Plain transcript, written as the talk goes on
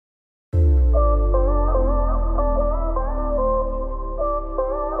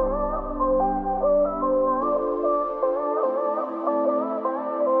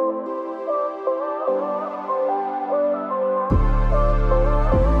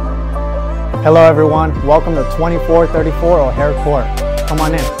Hello everyone, welcome to 2434 Ohare Court. Come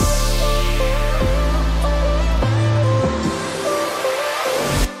on in.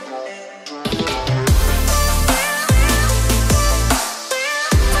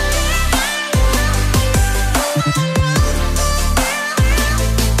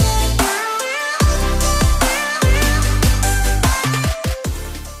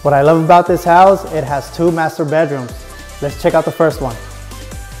 What I love about this house, it has 2 master bedrooms. Let's check out the first one.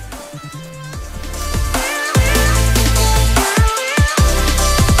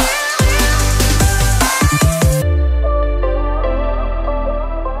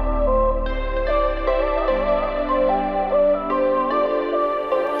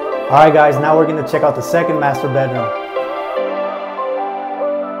 Alright guys, now we're going to check out the second master bedroom.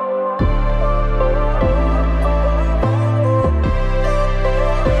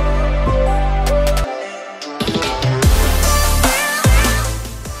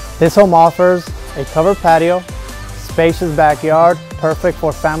 This home offers a covered patio, spacious backyard, perfect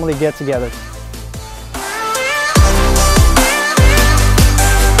for family get-togethers.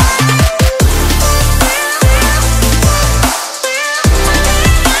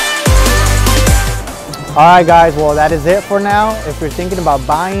 Alright guys, well that is it for now. If you're thinking about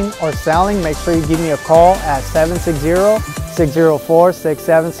buying or selling, make sure you give me a call at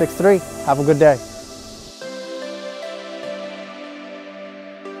 760-604-6763. Have a good day.